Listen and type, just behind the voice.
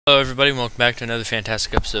Hello everybody, and welcome back to another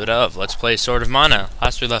fantastic episode of Let's Play Sword of Mana.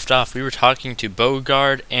 Last we left off, we were talking to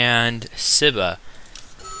Bogard and Siba.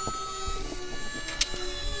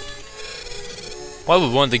 Why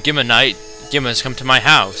would one of the Gimmas come to my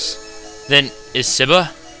house? Then, is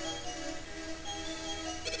Siba?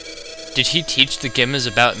 Did he teach the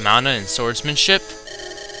Gimmas about mana and swordsmanship?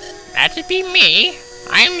 That'd be me.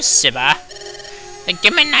 I'm Siba, the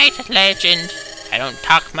Gimmanite legend. I don't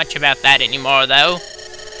talk much about that anymore, though.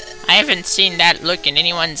 I haven't seen that look in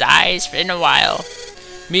anyone's eyes in a while.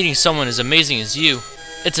 Meeting someone as amazing as you,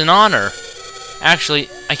 it's an honor. Actually,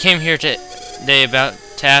 I came here today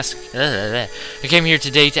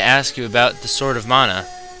to ask you about the Sword of Mana.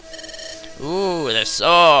 Ooh, the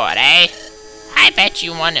sword, eh? I bet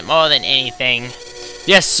you want it more than anything.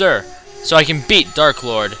 Yes, sir. So I can beat Dark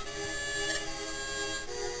Lord.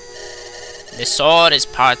 The sword is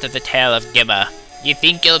part of the tale of Gimma. You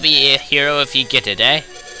think you'll be a hero if you get it, eh?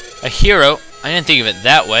 A hero? I didn't think of it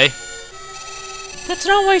that way. That's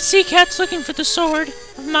not why Sea Cat's looking for the sword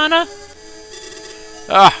of mana.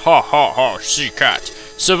 Ah ha ha ha, Sea Cat.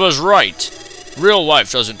 Siba's right. Real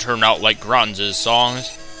life doesn't turn out like Granz's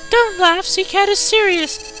songs. Don't laugh, Sea Cat is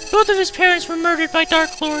serious. Both of his parents were murdered by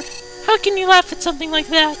Dark Lord. How can you laugh at something like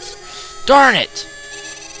that? Darn it!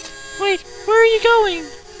 Wait, where are you going?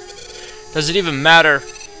 Does it even matter?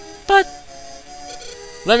 But...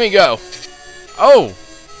 let me go. Oh!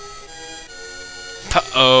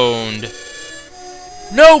 Owned.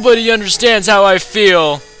 Nobody understands how I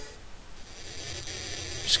feel.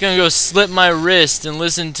 Just gonna go slit my wrist and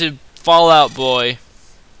listen to Fall Out Boy.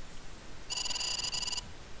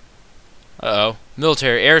 Uh-oh.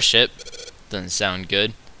 Military airship. Doesn't sound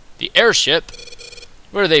good. The airship?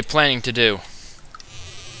 What are they planning to do?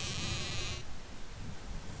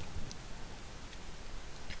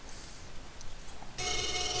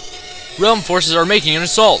 Realm forces are making an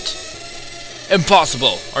assault.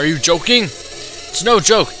 Impossible. Are you joking? It's no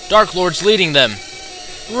joke. Dark Lord's leading them.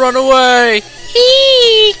 Run away!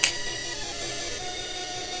 Eek!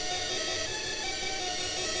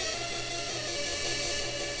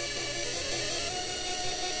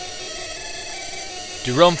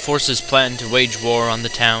 Do Realm forces plan to wage war on the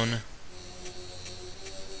town?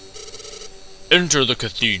 Enter the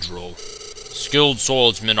cathedral. Skilled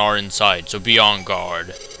swordsmen are inside, so be on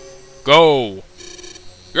guard. Go!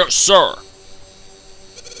 Yes, sir!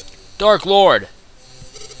 Dark Lord!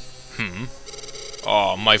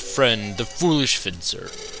 Ah, my friend, the foolish fencer.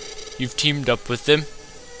 You've teamed up with them?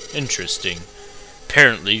 Interesting.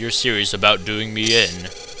 Apparently you're serious about doing me in.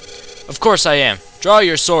 Of course I am. Draw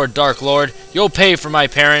your sword, Dark Lord. You'll pay for my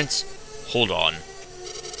parents. Hold on.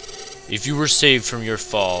 If you were saved from your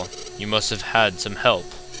fall, you must have had some help.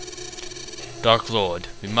 Dark Lord,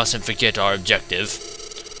 we mustn't forget our objective.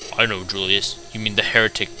 I know, Julius. You mean the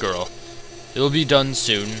heretic girl. It'll be done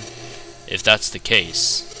soon, if that's the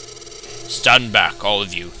case. Stand back, all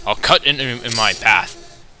of you. I'll cut in my path.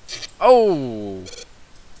 Oh!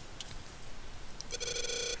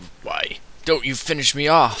 Why, don't you finish me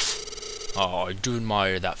off? Oh, I do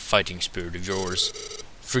admire that fighting spirit of yours.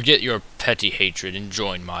 Forget your petty hatred and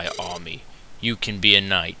join my army. You can be a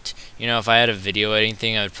knight. You know, if I had a video editing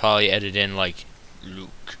thing, I would probably edit in, like,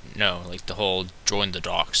 Luke. No, like the whole join the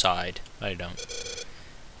dark side. I don't.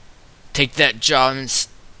 Take that, Johns.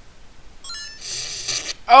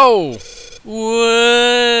 Oh!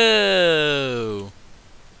 Whoa!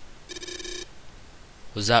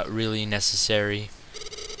 Was that really necessary?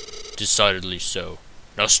 Decidedly so.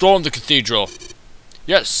 Now storm the cathedral.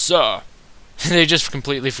 Yes, sir. They just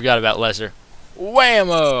completely forgot about Lesser.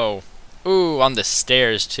 Whammo! Ooh, on the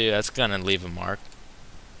stairs too. That's gonna leave a mark.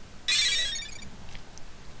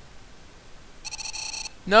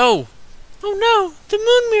 No! Oh no, the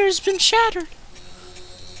moon mirror's been shattered.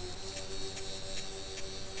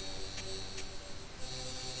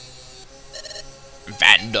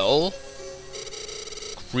 Vandal?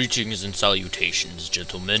 Greetings and salutations,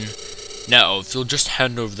 gentlemen. Now, if you'll just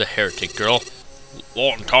hand over the heretic girl.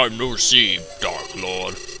 Long time no see, Dark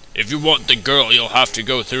Lord. If you want the girl, you'll have to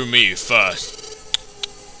go through me first.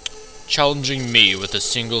 Challenging me with a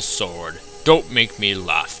single sword. Don't make me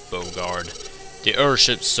laugh, Bogard. The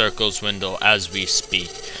airship circles dwindle as we speak.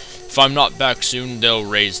 If I'm not back soon, they'll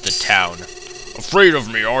raise the town. Afraid of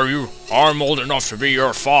me, are you? I'm old enough to be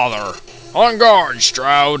your father. On guard,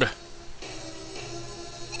 Stroud.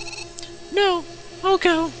 No, I'll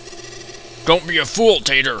go. Don't be a fool,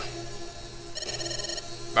 Tater.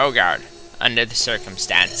 Bogard, under the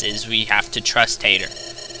circumstances, we have to trust Tater.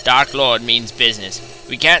 Dark Lord means business.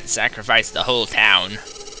 We can't sacrifice the whole town.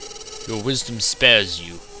 Your wisdom spares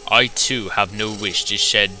you. I too have no wish to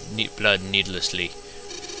shed blood needlessly.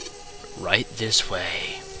 Right this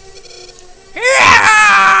way.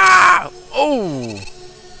 Yeah! Oh!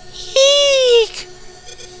 Eek!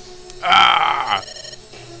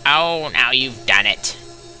 Oh, now you've done it.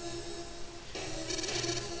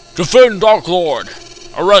 Defend Dark Lord!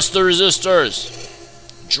 Arrest the resistors!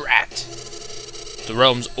 Drat! The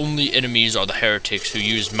realm's only enemies are the heretics who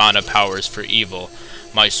use mana powers for evil.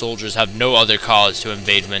 My soldiers have no other cause to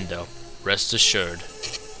invade Window. Rest assured.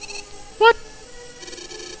 What?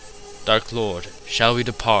 Dark Lord, shall we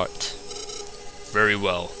depart? Very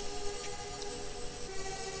well.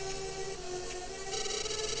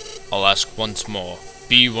 I'll ask once more.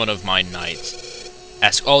 Be one of my knights.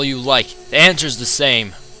 Ask all you like. The answer's the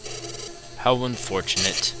same. How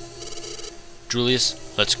unfortunate.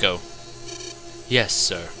 Julius, let's go. Yes,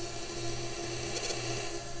 sir.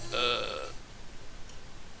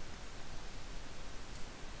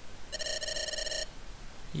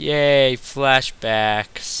 Yay,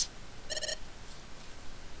 flashbacks.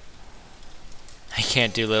 I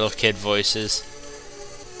can't do little kid voices.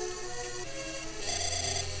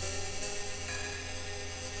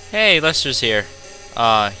 Hey, Lester's here.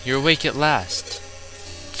 You're awake at last.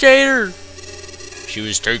 Tater! She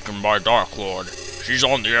was taken by Dark Lord. She's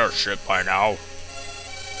on the airship by now.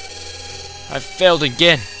 I failed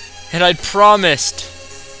again, and I'd promised.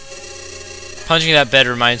 Punching that bed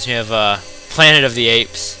reminds me of, Planet of the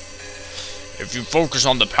Apes. If you focus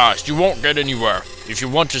on the past, you won't get anywhere. If you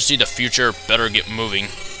want to see the future, better get moving.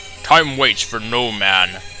 Time waits for no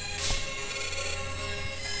man.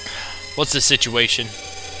 What's the situation?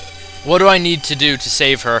 What do I need to do to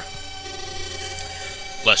save her?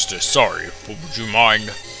 Lester, sorry, but would you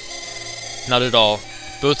mind? Not at all.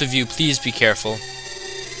 Both of you, please be careful.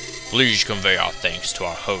 Please convey our thanks to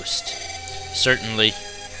our host. Certainly.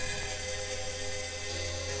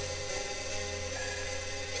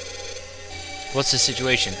 What's the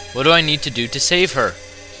situation? What do I need to do to save her?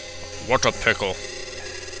 What a pickle.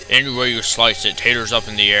 Any way you slice it, Tater's up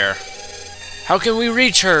in the air. How can we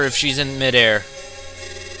reach her if she's in midair?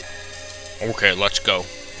 Okay, let's go.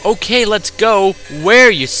 Okay, let's go. Where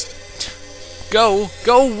you go?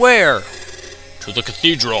 Go where? To the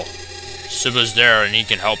cathedral. Siba's there and he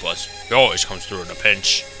can help us. He always comes through in a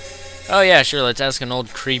pinch. Oh yeah, sure, let's ask an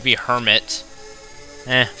old creepy hermit.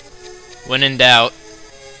 When in doubt.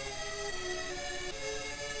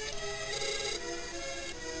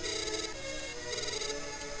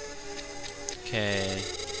 Okay.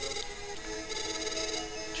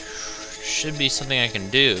 Should be something I can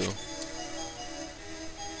do.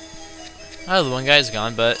 Oh, the one guy's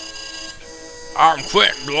gone, but... I'm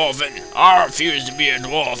quitting dwarfing. I refuse to be a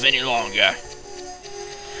dwarf any longer.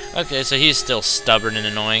 Okay, so he's still stubborn and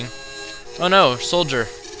annoying. Oh no, soldier.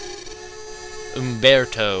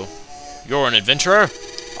 Umberto. You're an adventurer?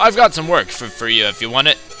 I've got some work for you if you want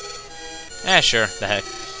it. Sure, the heck.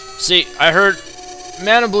 See, I heard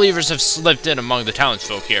man of believers have slipped in among the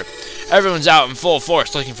townsfolk here. Everyone's out in full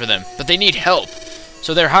force looking for them, but they need help.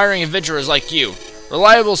 So they're hiring adventurers like you.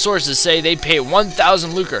 Reliable sources say they'd pay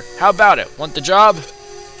 1,000 lucre. How about it? Want the job?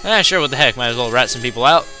 Sure, what the heck. Might as well rat some people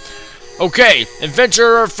out. Okay,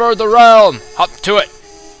 adventurer for the realm. Hop to it.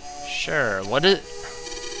 Sure, what is...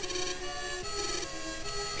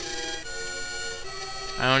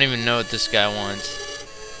 I don't even know what this guy wants.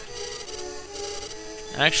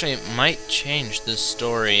 Actually, it might change the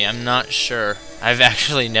story. I'm not sure. I've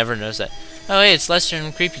actually never noticed that. Oh, hey, it's Lester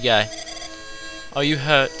and Creepy Guy. Are you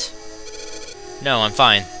hurt? No, I'm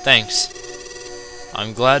fine. Thanks.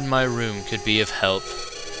 I'm glad my room could be of help.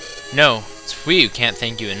 No, it's we who can't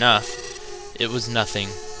thank you enough. It was nothing.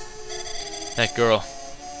 That girl.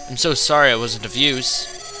 I'm so sorry I wasn't of use.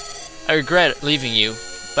 I regret leaving you,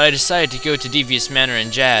 but I decided to go to Devious Manor in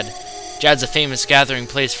Jad. Jad's a famous gathering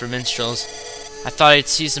place for minstrels. I thought I'd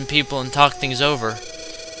see some people and talk things over.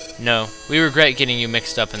 No, we regret getting you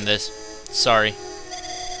mixed up in this. Sorry.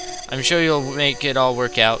 I'm sure you'll make it all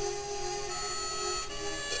work out.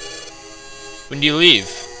 When do you leave?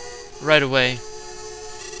 Right away.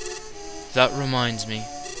 That reminds me.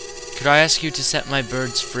 Could I ask you to set my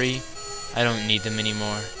birds free? I don't need them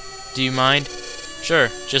anymore. Do you mind? Sure,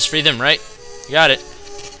 just free them, right? Got it.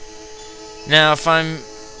 Now, if I'm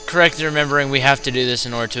correct in remembering, we have to do this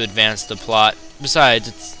in order to advance the plot. Besides,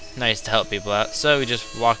 it's nice to help people out. So we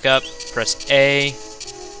just walk up, press A.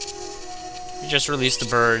 We just release the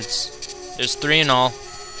birds. There's 3 in all.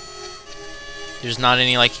 There's not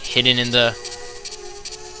any, like, hidden in the...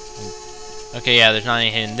 Okay, yeah, there's not any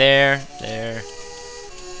hidden there.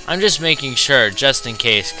 I'm just making sure, just in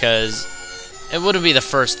case, because it wouldn't be the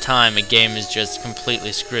first time a game has just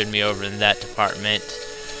completely screwed me over in that department.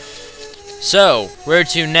 So, where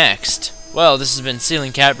to next? Well, this has been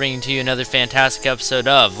Ceiling Cat bringing to you another fantastic episode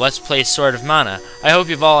of Let's Play Sword of Mana. I hope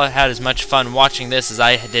you've all had as much fun watching this as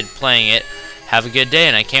I did playing it. Have a good day,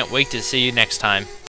 and I can't wait to see you next time.